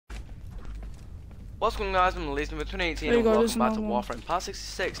What's going on, guys? I'm Lee with 2018 and welcome back to Warframe Part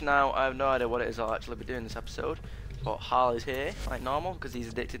 66. Now, I have no idea what it is I'll actually be doing this episode, but Harley's here, like normal, because he's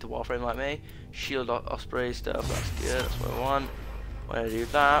addicted to Warframe like me. Shield Osprey stuff, that's good, that's what we want. We want to do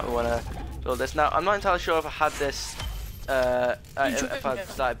that, we want to build this. Now, I'm not entirely sure if I had this, if I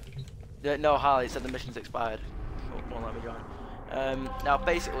started... No, Harley said the mission's expired. Won't let me join. Now,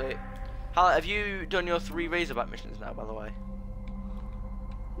 basically, Harley, have you done your 3 Razorback missions now, by the way?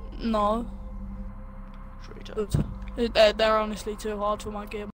 No. They're honestly too hard for my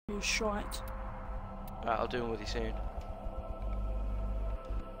game. You're shite. Right, I'll do them with you soon.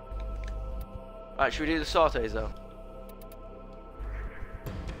 Right, should we do the Sorties though?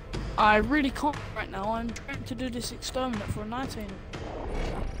 I really can't right now. I'm trying to do this exterminate for a 19.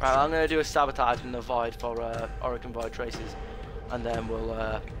 Right, I'm gonna do a sabotage in the void for Oricon Void Traces, and then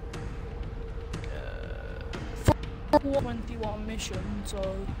we'll 21 mission,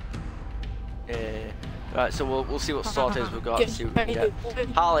 so yeah. Right, so we'll see what Sorties we've got and see what we can get.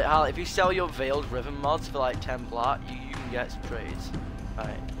 Harley, if you sell your Veiled Riven mods for like 10 plat, you can get some trades.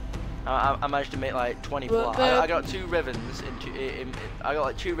 Right. I managed to make like 20 plat. I got 2 Rivens I got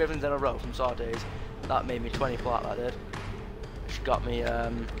like 2 Rivens in a row from Sorties. That made me 20 plat, that did. Which got me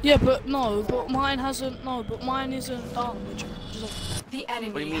yeah, but mine hasn't. No, but mine isn't done. The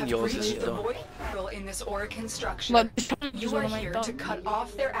enemy what do you mean yours reached isn't the done? void portal in this Oricon structure. Like, you are here to cut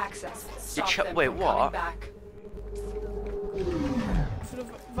off their access. Stop them wait, from what? coming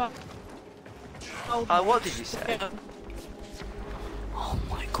back. What did you say? Oh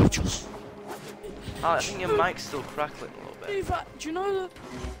my god, just. I think your mic's still crackling a little bit. Do you know the?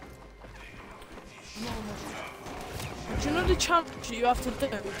 Do you know the challenge you have to do?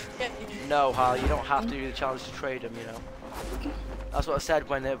 No, Harley, you don't have to do the challenge to trade them, you know. That's what I said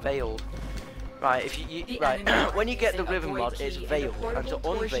when they're veiled. Right, if you right, when you get the Riven mod, it's veiled, and to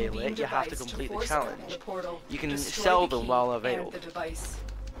unveil it, you have to complete the challenge. You can sell them while they're veiled.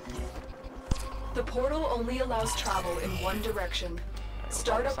 The portal only allows travel in one direction.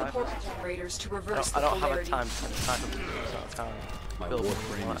 Start up the portal generators to reverse the polarity. I don't have a time to build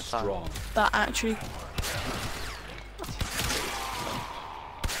Warframe is strong. That actually.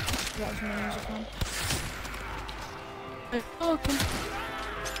 That was my music one. Okay.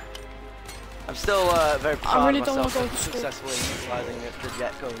 I'm still very proud of myself for successfully utilizing the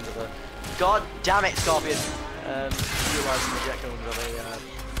jet going to the... God damn it, Scorpion! Utilizing the jet going to the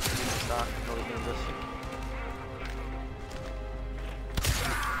start.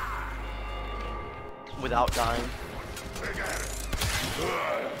 Without dying. There you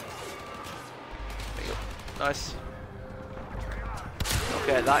go. Nice.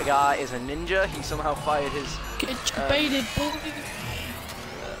 Okay, that guy is a ninja. He somehow fired his... Get baited, bully.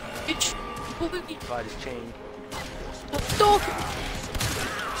 Fired his chain. Dog.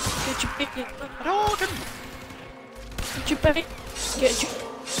 Get your baited. Dog. Get your bait. Get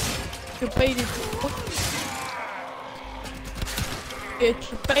your baited.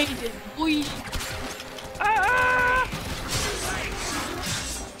 Get your baited, boy. Ah!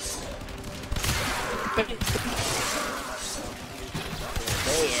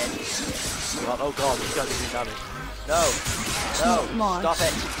 Oh god, this guy's doing damage. No, stop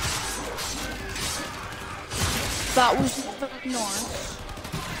it. That was very nice.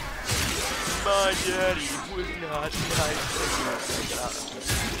 My daddy was not nice.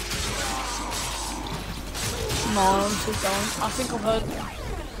 No, I'm still going. I think I've heard it.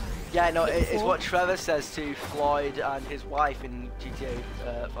 Yeah, no, it's what Trevor says to Floyd and his wife in GTA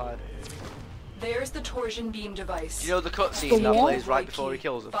 5. There's the torsion beam device. You know the cutscene that plays right before he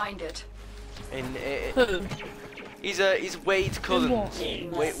kills him? Find it. He's Wade's cousin.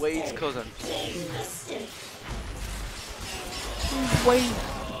 Wade's cousin. Who's Wade?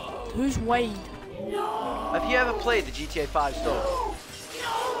 Who's Wade? Have you ever played the GTA 5 story?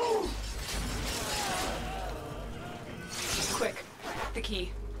 Quick, the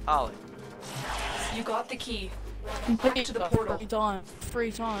key. Harley. You got the key. Back to the portal.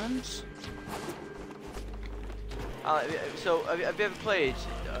 3 times. So, have you ever played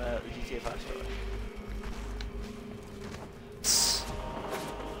GTA 5 story?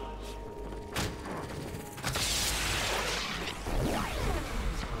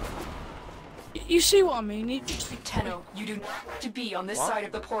 You see what I mean? You just Tenno, you do not have to be on this side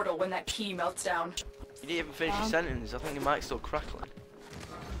of the portal when that key melts down. You didn't even finish your sentence. I think your mic's still crackling.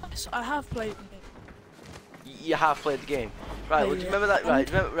 Yes, I have played it. You have played the game, right? Well, do you remember that? Right?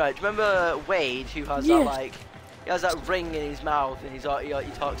 Do you remember Wade, who has that like, he has that ring in his mouth, and he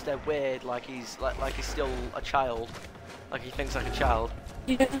talks dead weird, like he's still a child, like he thinks like a child.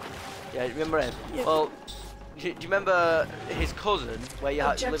 Yeah. Yeah, remember him? Yeah. Well, Do you remember his cousin, where you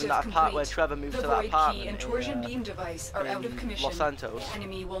had to live in that part where Trevor moved to that apartment and torsion beam device are out of commission. Los Santos? The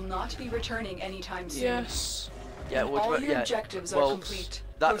enemy will not be returning anytime soon. Yes. Yeah, well, all your objectives are complete.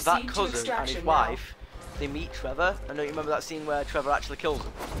 That cousin and his wife, they meet Trevor, and don't you remember that scene where Trevor actually kills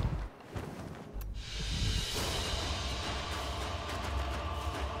him?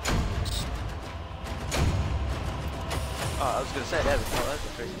 Oh, I was going to say, there we go, that's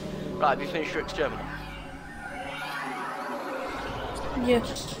interesting. Right, have you finished your exterminate?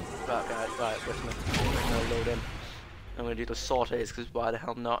 Yes. Right, wait a minute. I'm going to load in. I'm going to do the sorties, because why the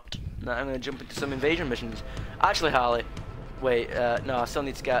hell not? Now I'm going to jump into some invasion missions. Actually, Harley, wait, no, I still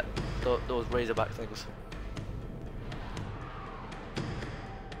need to get those Razorback things.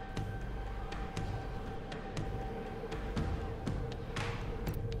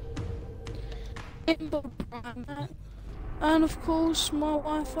 And of course, my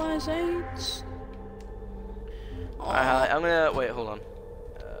Wi-Fi's aids. I'm gonna wait. Hold on.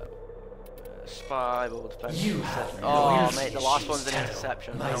 Spy will defend. Oh, mate, the last one's an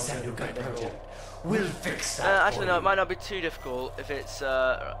interception. We'll fix that. Actually, no, it might not be too difficult if it's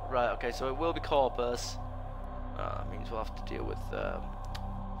right. Okay, so it will be Corpus. That means we'll have to deal with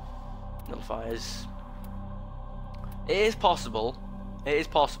nullifiers. It is possible. It is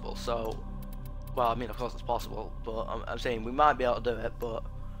possible. So. Well, I mean, of course it's possible, but I'm saying we might be able to do it, but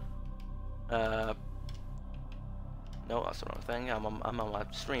no, that's the wrong thing. I'm on my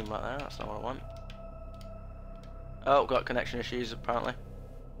stream right there. That's not what I want. Oh, got connection issues apparently.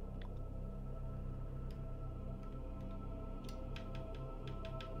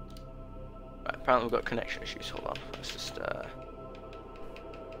 Right, apparently we've got connection issues. Hold on, let's just.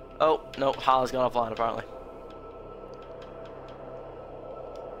 Oh no, Harley's gone offline apparently.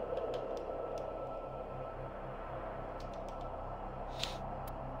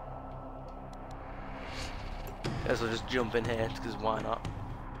 Guess I'll just jump in here because why not?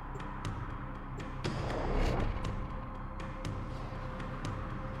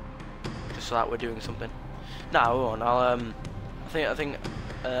 Just so that we're doing something. Now, hold on. I think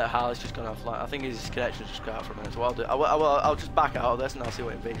Harley's just gone offline. I think his connection's just got out for a minute. So what I'll do, I'll just back out of this and I'll see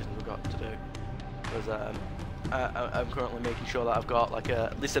what invasions we've got to do. Because I'm currently making sure that I've got like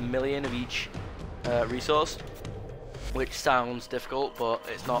at least 1 million of each resource. Which sounds difficult, but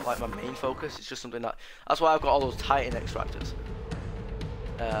it's not like my main focus. It's just something that's why I've got all those Titan extractors.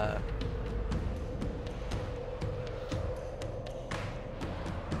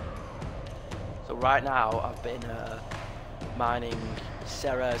 So right now I've been mining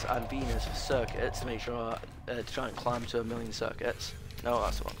Ceres and Venus for circuits to make sure to try and climb to 1 million circuits. No,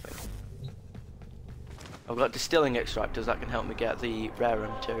 that's the wrong thing. I've got distilling extractors that can help me get the rarer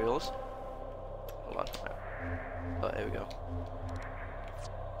materials. Hold on. Oh, here we go.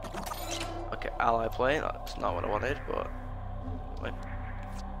 Okay, ally plane, that's not what I wanted, but wait.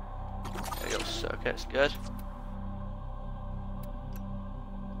 There we go, circuits, good.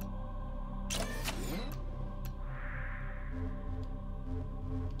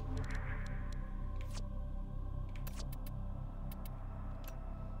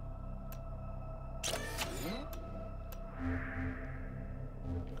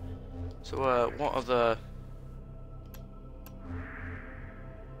 So, what are the...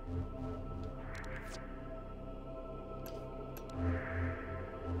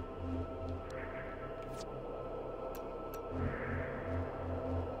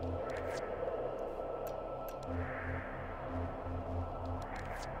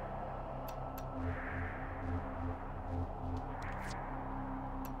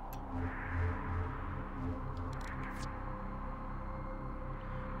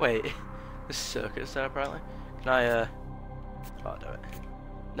 Wait, there's circuits there apparently. Can I, oh, do it.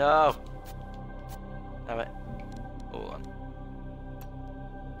 No! Damn it. Hold on.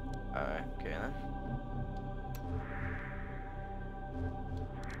 Alright, okay then.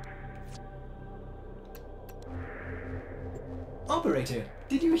 Operator,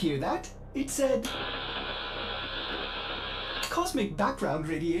 did you hear that? It said... Cosmic background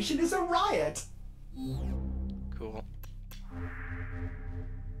radiation is a riot! Cool.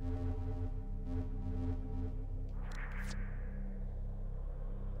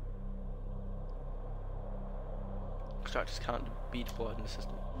 Extractors can't be deployed in the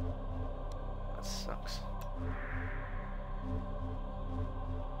system. That sucks.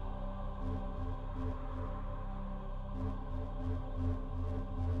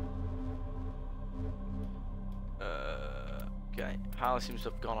 Okay, Harley seems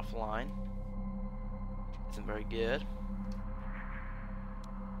to have gone offline. Isn't very good.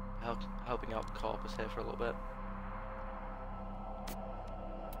 Helping out Corpus here for a little bit.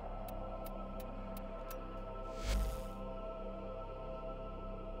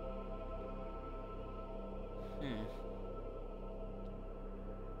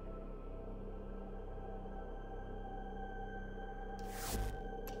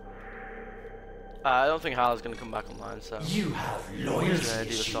 I don't think Harley's gonna come back online, so You have do loyalty the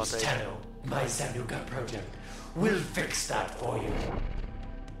issues, sortie. Tenno. My Zanuka project will fix that for you.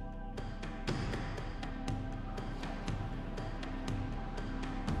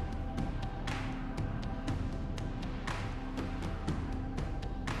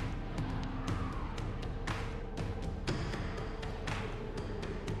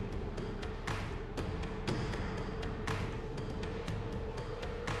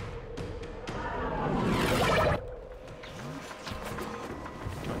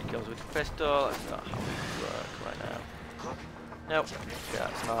 Kills with the pistol. That's not how it works right now. Nope. Yeah,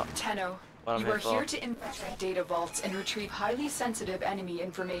 it's not. Tenno, What I'm you are here for. here to infiltrate data vaults and retrieve highly sensitive enemy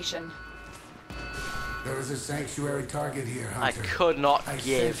information. There is a sanctuary target here, I Hunter. could not I sense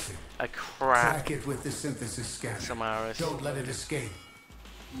give it. a crap. Track it with the synthesis scanner. Some Iris. Don't let it escape.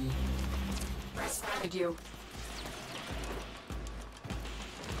 Did you?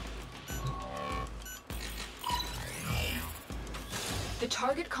 The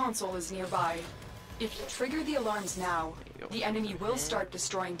target console is nearby. If you trigger the alarms now, the enemy will start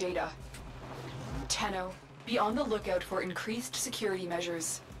destroying data. Tenno, be on the lookout for increased security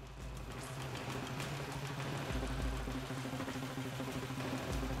measures.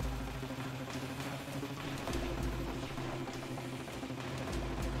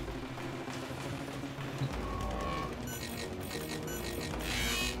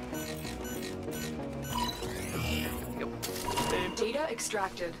 Data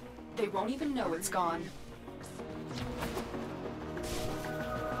extracted. They won't even know it's gone.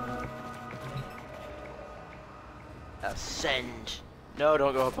 Ascend. No,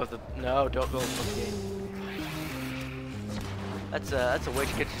 don't go above the. No, don't go above the game. That's a way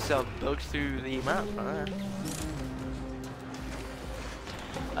to get yourself bugged through the map. Right?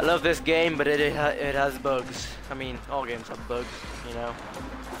 I love this game, but it has bugs. I mean, all games have bugs, you know.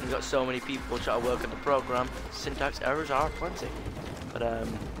 You've got so many people trying to work on the program. Syntax errors are plenty, but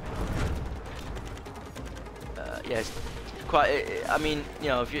yes, quite. I mean, you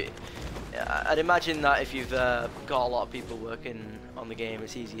know, if you, I'd imagine that if you've got a lot of people working on the game,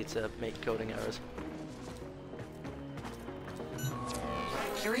 it's easier to make coding errors.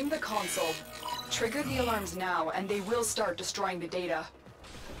 Hearing the console. Trigger the alarms now, and they will start destroying the data.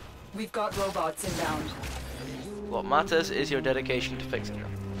 We've got robots inbound. What matters is your dedication to fixing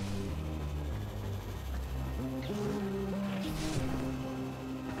them.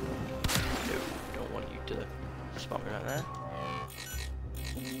 No, don't want you to spot me right there.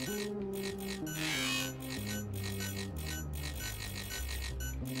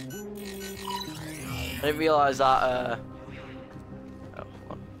 I didn't realise that. Oh, hold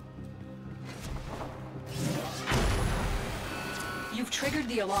on. You've triggered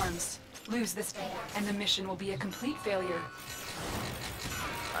the alarms. Lose this data, and the mission will be a complete failure.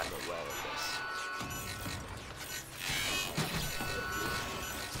 I know well of this.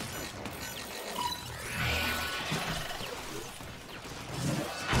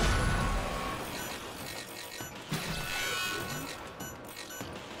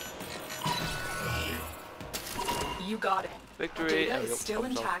 You got it. Victory. Data There we is go. still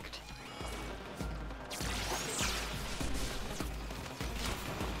Pops off. intact.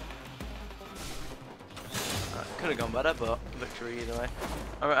 Could have gone better, but victory either way.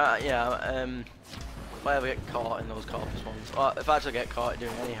 If I ever get caught in those Corpus ones, or if I actually get caught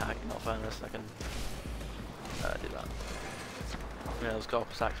doing any hack, in all fairness, I can do that. Yeah, those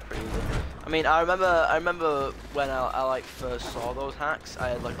Corpus hacks are pretty easy. I mean, I remember when I like first saw those hacks, I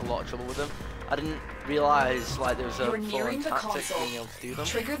had like a lot of trouble with them. I didn't realize like there was a You're full nearing the tactic console. being able to do them.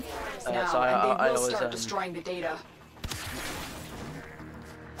 Trigger now, so and they I will always, start destroying the data.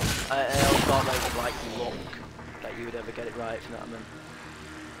 I always thought that was like luck that you would ever get it right, if you know what I mean.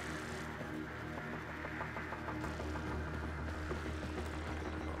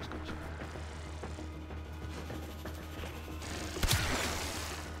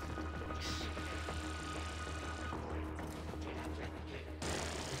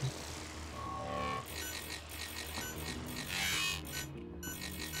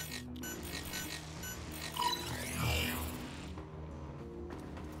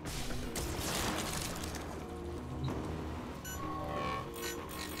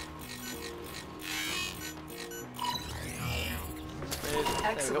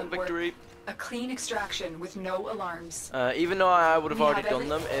 Excellent Victory. work. A clean extraction with no alarms. Even though I would have We already have done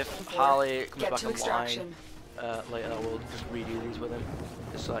them, everything if for Harley comes Get back to online extraction. later, I will just redo these with him,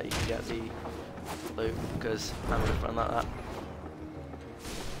 just so that you can get the loot, because I'm a good friend like that.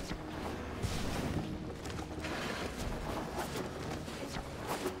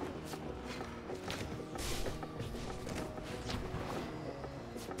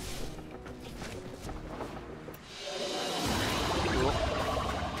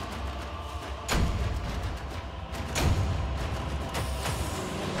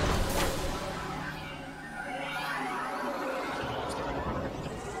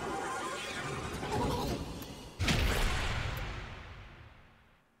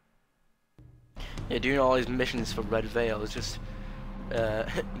 Yeah, doing all these missions for Red Veil is just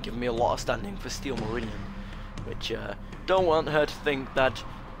giving me a lot of standing for Steel Meridian, which don't want her to think that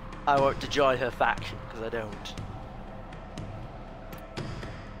I want to join her faction, because I don't.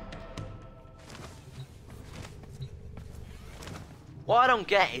 What I don't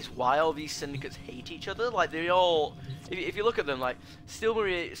get is why all these syndicates hate each other. Like, they all, if you look at them, like Steel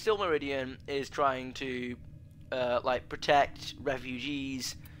Meridian is trying to like protect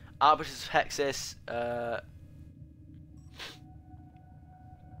refugees. Arbiters of Hexis,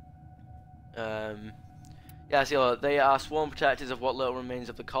 yeah, so they are sworn protectors of what little remains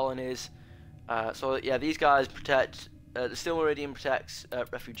of the colonies. So yeah, these guys protect. The Steel Meridian protects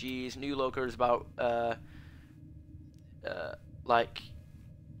refugees. New Loker is about like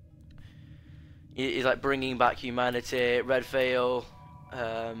he's like bringing back humanity. Red Veil,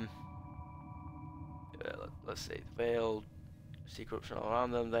 let's see, Veil. See corruption all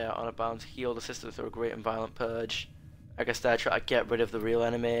around them. They are on a bound to heal the system through a great and violent purge. I guess they're trying to get rid of the real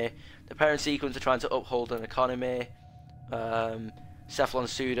enemy. The parent sequence are trying to uphold an economy. Cephalon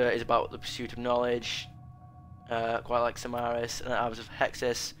Suda is about the pursuit of knowledge, quite like Samaris, and the Arbiters of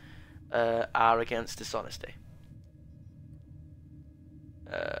Hexis are against dishonesty.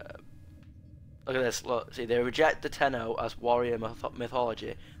 Look at this, look, see, they reject the Tenno as warrior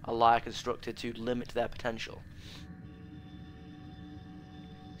mythology, a lie constructed to limit their potential.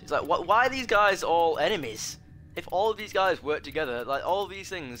 It's like, why are these guys all enemies? If all of these guys work together, like, all of these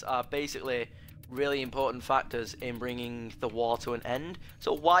things are basically really important factors in bringing the war to an end.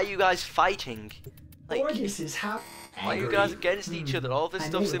 So why are you guys fighting? Like, why are you guys against each other? All this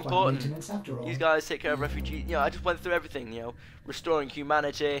stuff's important. These guys take care of refugees. You know, I just went through everything, you know, restoring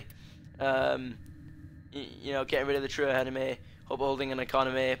humanity, you know, getting rid of the true enemy, upholding an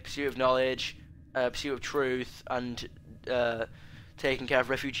economy, pursuit of knowledge, pursuit of truth, and taking care of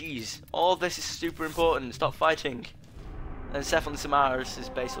refugees. All this is super important. Stop fighting. And Cephalon Samaris is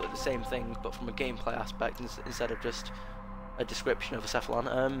basically the same thing, but from a gameplay aspect instead of just a description of a Cephalon.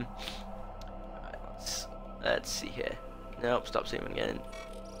 Right, let's see here. Nope, stop zooming in.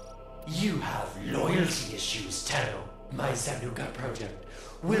 You have loyalty issues, Tenno. My Zanuka project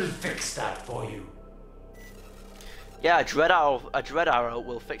will fix that for you. Yeah, a Dread Arrow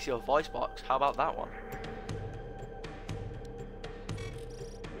will fix your voice box. How about that one?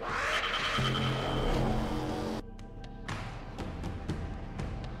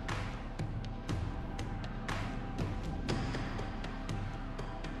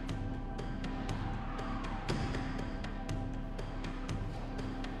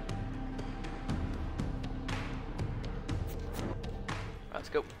 Let's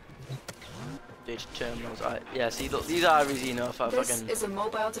go. Data terminals. Yeah, see, look, these are easy enough. This is a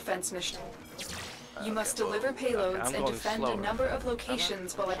mobile defense mission. You must deliver payloads and defend a number of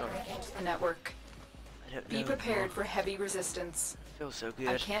locations while I into the network. Be prepared for heavy resistance. Feels so good.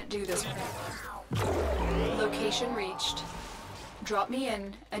 I can't do this. Location reached. Drop me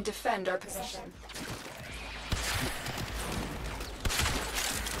in and defend our position.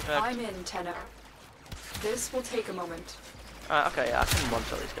 I'm in, Tenno. This will take a moment. Okay, yeah, I can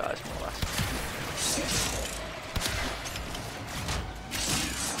one-shot these guys more or less.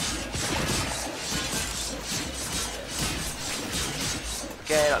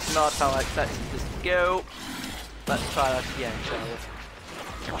 Okay, that's not how I expected this to go. Let's try that again, shall we?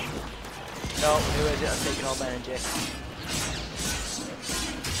 No, who is it? I'm taking all my energy.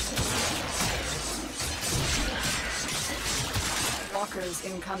 Walkers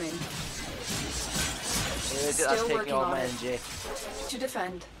incoming. Who is it that's taking all my energy? To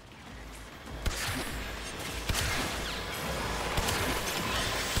defend.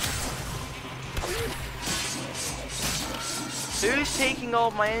 Who's taking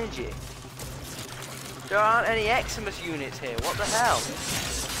all my energy? There aren't any Eximus units here. What the hell?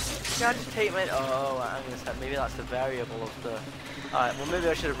 Can I just take my... Oh, I'm gonna say maybe that's the variable of the... Alright, well maybe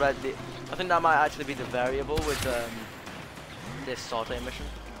I should have read the... I think that might actually be the variable with this sortie mission.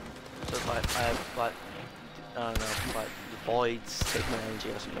 So it's like, I have like... I don't know, like the voids take my energy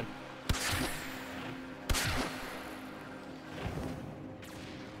or something.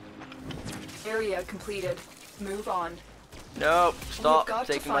 Area completed. Move on. Nope, stop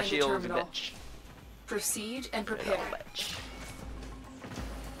taking my shield, bitch. Proceed and prepare. Bitch.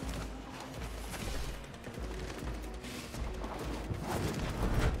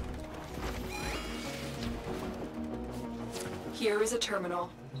 Here is a terminal.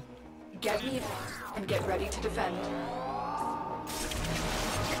 Get me and get ready to defend.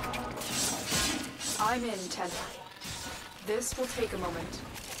 I'm in, Tenno. This will take a moment.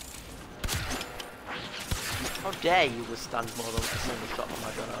 How dare you withstand more than a single shot from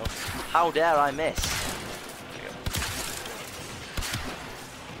my gun out? How dare I miss?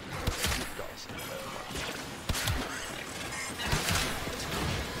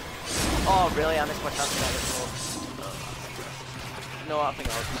 Oh really? I missed my chance to get it. No, I think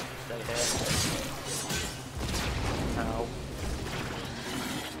I'll just stay here. Ow.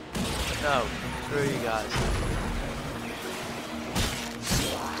 No, screw you guys.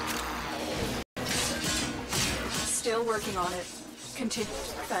 Still working on it. Continue to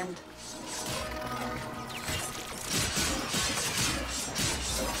defend.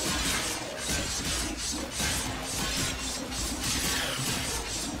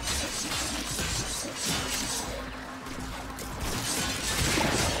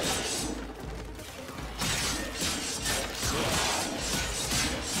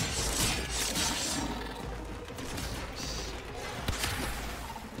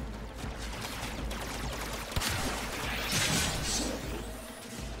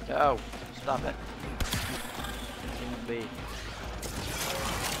 Oh, stop it. B.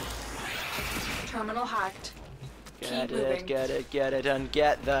 Terminal hacked. Get it, and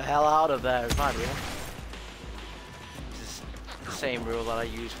get the hell out of there. Is my rule. This is the same rule that I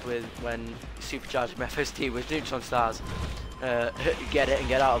used with when supercharging my FST with neutron stars. Get it and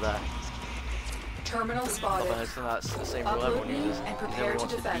get out of there. Terminal spotted. So that's the same rule everyone uses. Nobody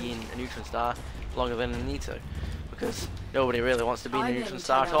wants to be in a neutron star longer than they need to. Because nobody really wants to be in a neutron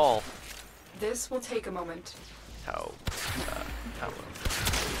star at all. This will take a moment. How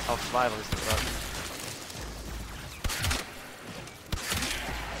survival is the bug.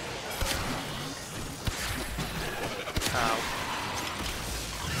 Ow.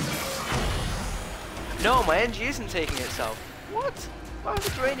 No, my NG isn't taking itself. What? Why was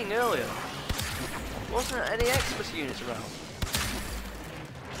it draining earlier? Wasn't there any Xmas units around?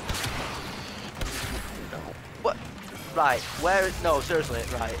 What? Right, where is... No, seriously,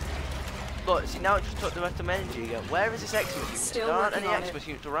 right. Look, see now it just took the rest of my energy again. Where is this Xmas unit? Still there aren't any on Xmas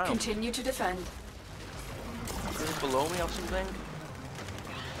units around. Continue to defend. Is it below me or something?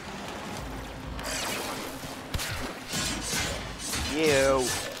 You.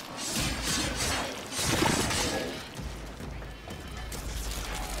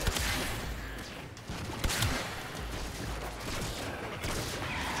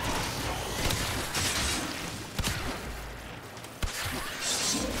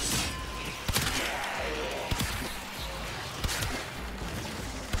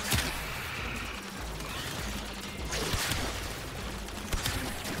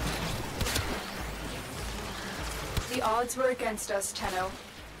 The odds were against us, Tenno,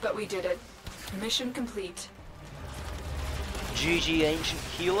 but we did it. Mission complete. GG Ancient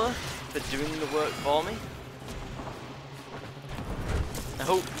Healer for doing the work for me. I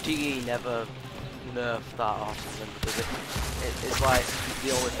hope DE never nerf that or something, because it's like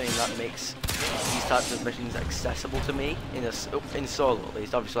the only thing that makes these types of missions accessible to me in solo at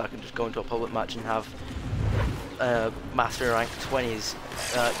least. Obviously I can just go into a public match and have master rank 20s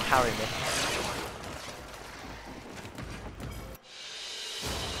carry me.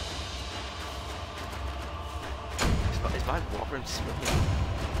 Is my Warframe spinning?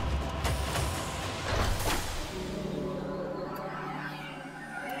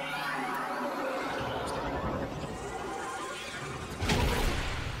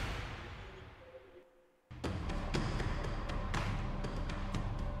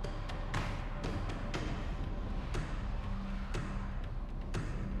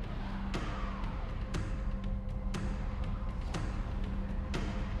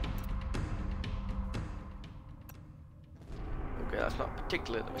 Okay, that's not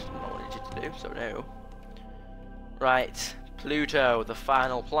particularly the mission I wanted you to do, so no. Right, Pluto, the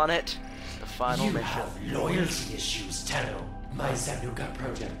final planet, the final You mission. have loyalty issues, Tenno. My Zanuka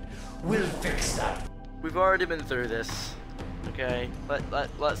project will fix that. We've already been through this. Okay,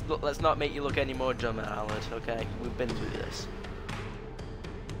 let's not make you look any more dumb at Howard. Okay, we've been through this.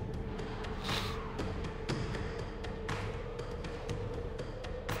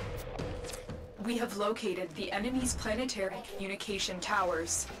 We have located the enemy's planetary communication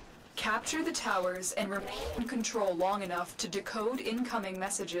towers. Capture the towers and remain in control long enough to decode incoming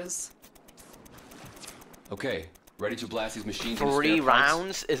messages. Okay, ready to blast these machines into 3 spare parts?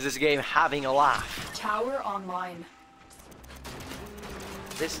 rounds? Is this game having a laugh? Tower online.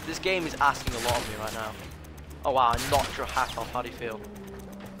 This game is asking a lot of me right now. Oh wow, I knocked your hat off. How do you feel?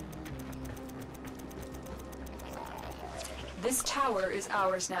 This tower is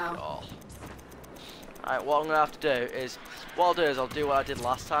ours now. Oh. Alright, what I'm gonna have to do is, I'll do what I did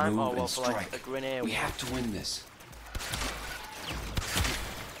last time. Move Oh well, and for like strike. a grenade. We have to win this.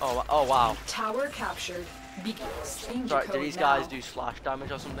 Oh wow. Tower captured. Sorry, do these guys do slash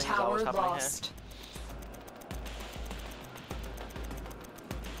damage or something? Is that what's happening lost.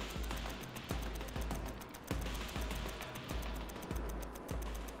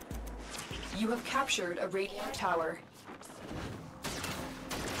 Here? You have captured a radio tower.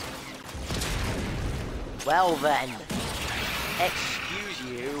 Well then, excuse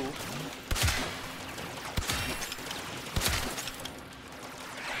you.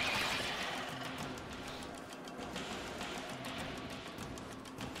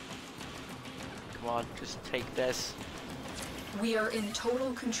 Come on, just take this. We are in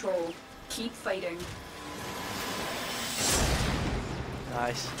total control. Keep fighting.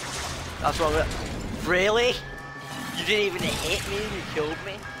 Nice. That's what we're... Really? You didn't even hit me and you killed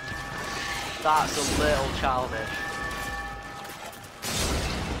me? That's a little childish.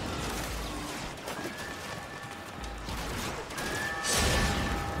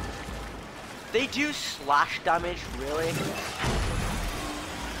 They do slash damage, really?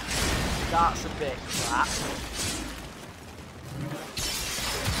 That's a bit crap.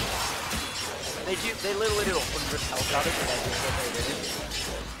 They literally do 100 health damage and they do what they do.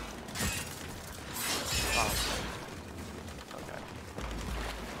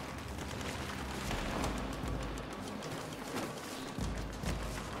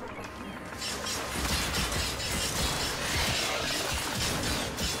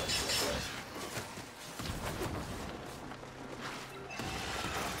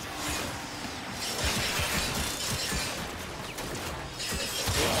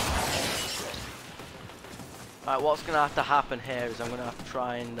 Right, what's going to have to happen here is I'm going to have to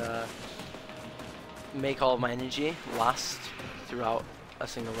try and make all of my energy last throughout a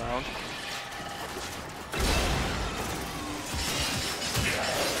single round.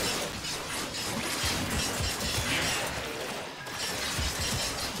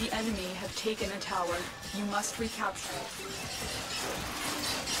 The enemy have taken a tower. You must recapture it.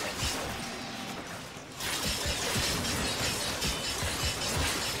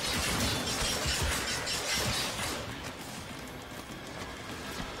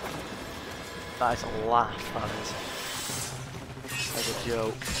 That is a laugh, that is. Like a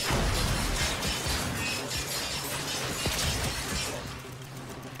joke.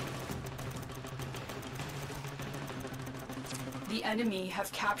 The enemy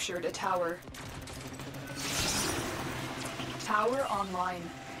have captured a tower. Tower online.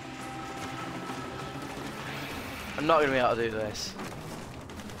 I'm not going to be able to do this.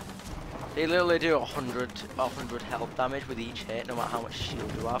 They literally do 100 health damage with each hit, no matter how much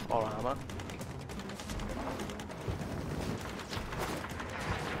shield you have or armor.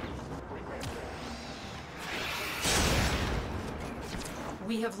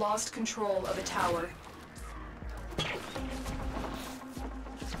 We have lost control of a tower.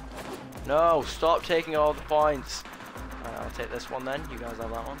 No, stop taking all the points. Right, I'll take this one then. You guys have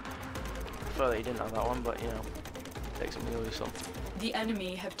that one. I prefer that you didn't have that one, but you know, take some, you lose some. The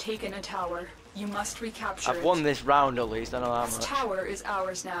enemy have taken a tower. You must recapture it. I've won this round at least, I know that much. This tower is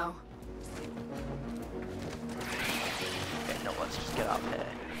ours now. Okay, no, let's just get up here.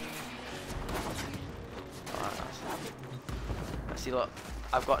 Alright, nice. See, look,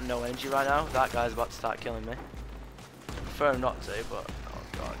 I've got no energy right now. That guy's about to start killing me. I prefer him not to, but oh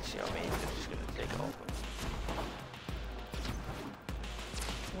god, you know what I mean? They're just gonna take all of them.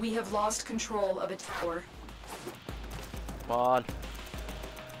 We have lost control of a tower. Come on.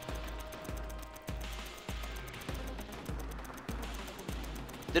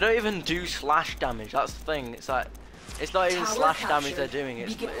 They don't even do slash damage. That's the thing. It's like it's not even Tower slash damage captured. they're doing.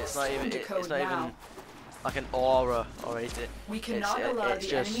 It's not even Now. like an aura or anything. We cannot allow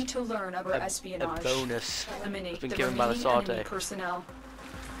the enemy to learn of our espionage. A bonus Eliminate that's been the given by the remaining Sortie. enemy personnel.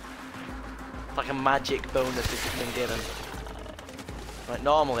 It's like a magic bonus that's just been given. Like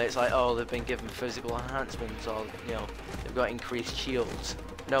normally it's like, oh, they've been given physical enhancements or, you know, they've got increased shields.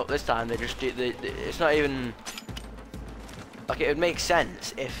 No, this time they just do, it's not even, like it would make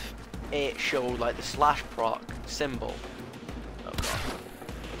sense if it showed like the slash proc symbol. Oh god.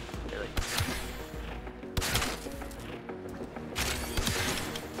 Really?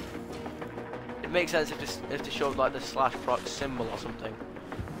 It makes sense if they showed like the slash proc symbol or something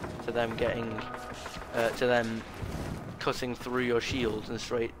to them getting, to them cutting through your shields and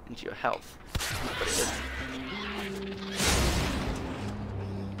straight into your health, but it isn't.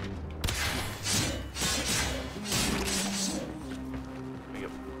 There we go.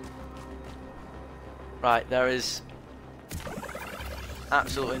 Right, there is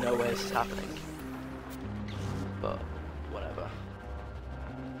absolutely no way this is happening, but whatever.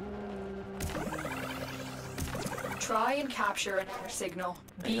 Try and capture another signal.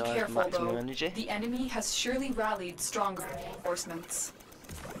 Be Yeah, careful though. energy. The enemy has surely rallied stronger reinforcements.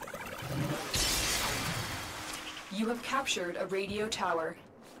 You have captured a radio tower.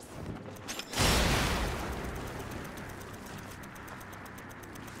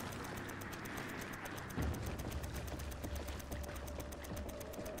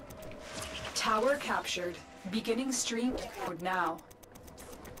 Tower captured. Beginning stream mode now.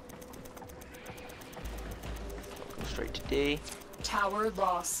 Go straight to D. Tower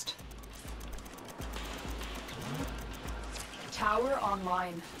lost. Tower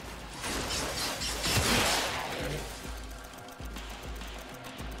online.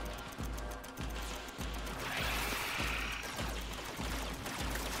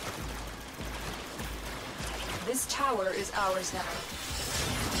 This tower is ours now.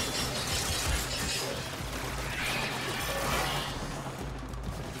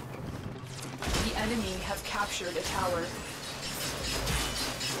 The enemy have captured a tower.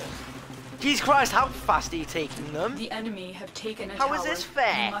 Jesus Christ, how fast are you taking them? The enemy have taken a How tower. is this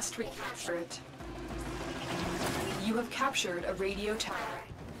fair? You must recapture it. You have captured a radio tower.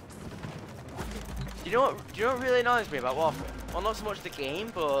 Do you know what really annoys me about Warframe? Well, not so much the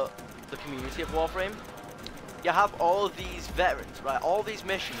game, but the community of Warframe. You have all of these veterans, right? All these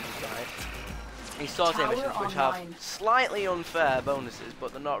missions, right? These Sorties missions, which have slightly unfair bonuses,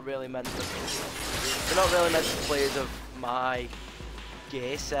 but they're not really meant for players of my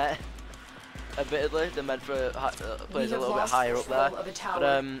gear set. Admittedly, they're meant for players a little bit higher up there. But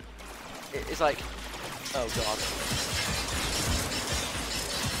it's like, oh god.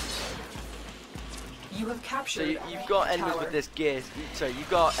 You have captured. So you've got enemies with this gear. So you've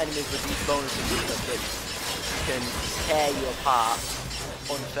got enemies with these bonuses that can tear you apart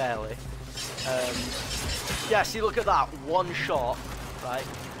unfairly. Yeah. See, look at that. One shot, right?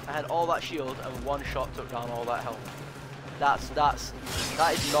 I had all that shield, and one shot took down all that health. That is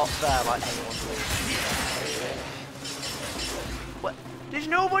not fair by anyone's rules. What? There's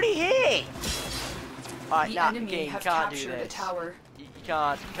nobody here. Alright, nah, game can't do this. You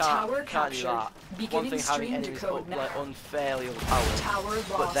can't do that. One thing having enemies up like unfairly overpowered,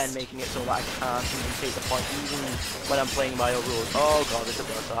 but then making it so that I can't even take the point even when I'm playing my own rules. Oh god, there's a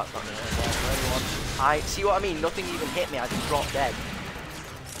burst, so that's not gonna I see what I mean. Nothing even hit me. I just dropped dead.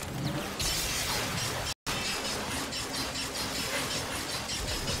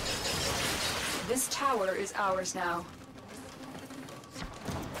 This tower is ours now.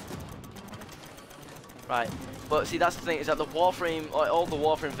 Right, but see that's the thing is that the Warframe, like all the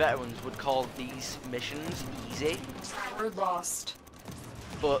Warframe veterans would call these missions easy. Tower lost.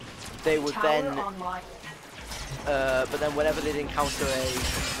 But they would Tower then, online. but then whenever they'd encounter a,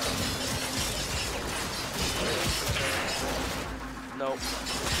 nope,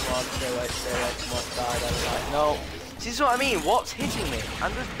 come on, stay away, come on, die, no. See, this is what I mean. What's hitting me?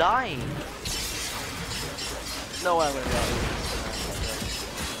 I'm just dying. No way I'm gonna be able to do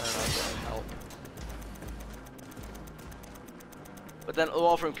this. Help. But then the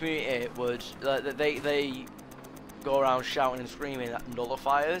Warframe community would they go around shouting and screaming that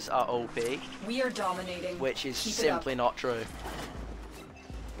nullifiers are OP. We are dominating. Which is simply not true.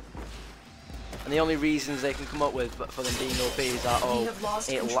 And the only reasons they can come up with for them being OP is that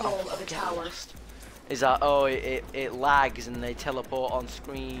it lags and they teleport on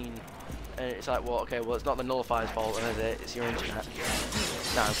screen. And it's like, well, okay, well, it's not the nullifier's fault, is it? It's your internet.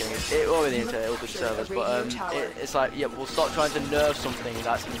 No, I'm kidding. It won't be the internet, it'll be the servers. But it's like, yeah, we'll stop trying to nerf something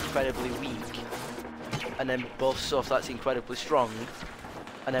that's incredibly weak, and then buff stuff that's incredibly strong,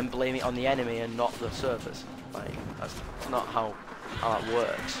 and then blame it on the enemy and not the servers. Like, that's not how that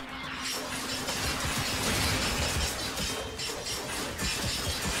works.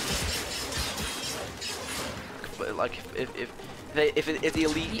 But like, if the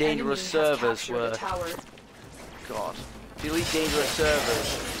elite dangerous servers were, God, if the elite dangerous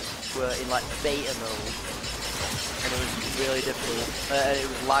servers were in like beta mode, and it was really difficult, and it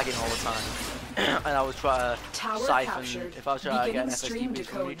was lagging all the time, and I was trying to siphon, if I was trying to get an FSD boost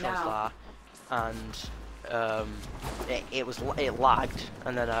from Neutron Star, and it lagged,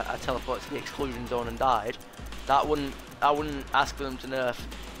 and then I teleported to the exclusion zone and died. I wouldn't ask for them to nerf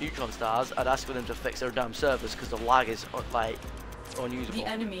Neutron Stars. I'd ask for them to fix their damn servers because the lag is like unusable. The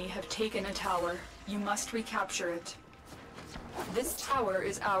enemy have taken a tower. You must recapture it. This tower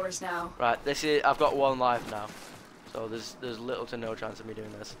is ours now. Right, I've got one life now, so there's little to no chance of me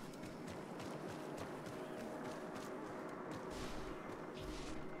doing this.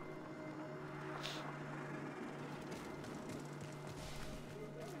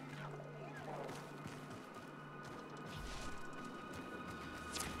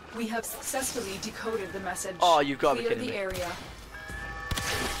 We have successfully decoded the message. Oh, you've got to be Clear kidding the me. area.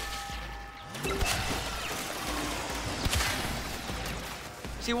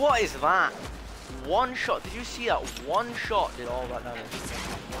 See, what is that? One shot. Did you see that? One shot did all that damage.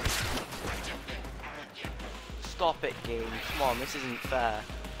 Stop it, game. Come on, this isn't fair.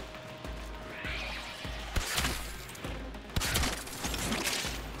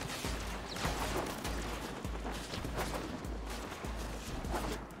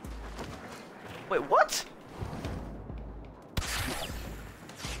 Wait, what?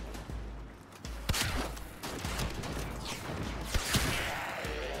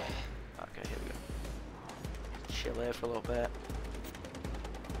 Okay, here we go. Chill here for a little bit.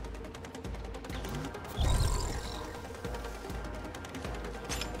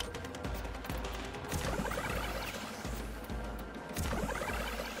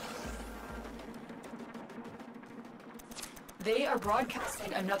 They are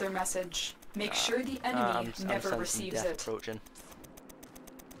broadcasting another message. Make sure the enemy never receives it. Approaching.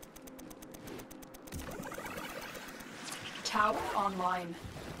 Tower online.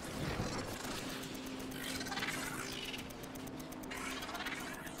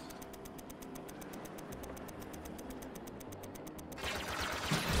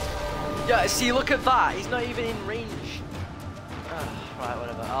 Yeah, see, look at that. He's not even in range. Right,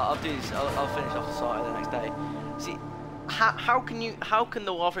 whatever. I'll do this. I'll finish off the sortie the next day. See, how can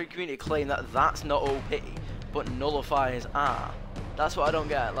the Warframe community claim that that's not OP, but nullifiers are? That's what I don't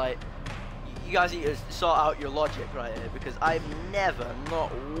get. Like, you guys need to sort out your logic right here, because I've never,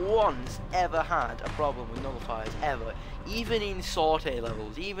 not once, ever had a problem with nullifiers ever. Even in sortie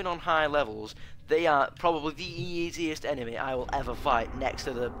levels, even on high levels, they are probably the easiest enemy I will ever fight next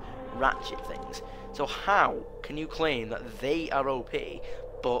to the ratchet things. So how can you claim that they are OP,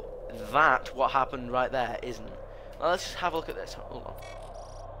 but that what happened right there isn't? Well, let's just have a look at this. Hold on.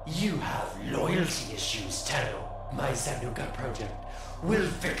 You have loyalty issues, Tenno. My Zanuka project will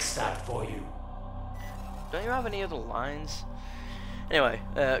fix that for you. Don't you have any other lines? Anyway,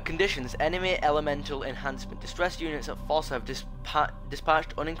 conditions: enemy elemental enhancement. Distress units at Fossa have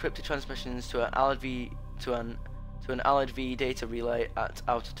dispatched unencrypted transmissions to an Allied V data relay at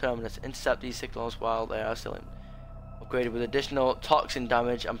outer terminus. Intercept these signals while they are still upgraded with additional toxin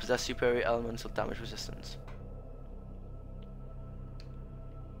damage and possess superior elements of damage resistance.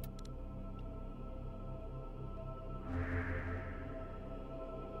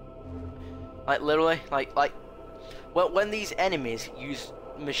 Like literally, like well, when these enemies use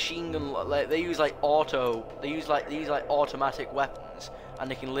machine gun, like they use automatic weapons, and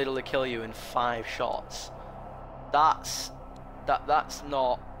they can literally kill you in 5 shots. That's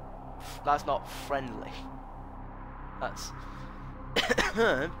not friendly. That's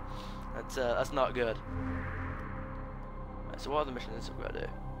that's not good. Right, so what are the missions we're gonna do?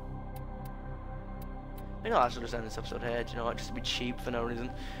 I think I'll actually just end this episode here. Do you know what? Just to be cheap for no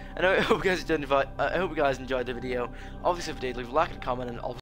reason. And I hope you guys enjoyed the video. Obviously, if you did, leave a like and a comment, and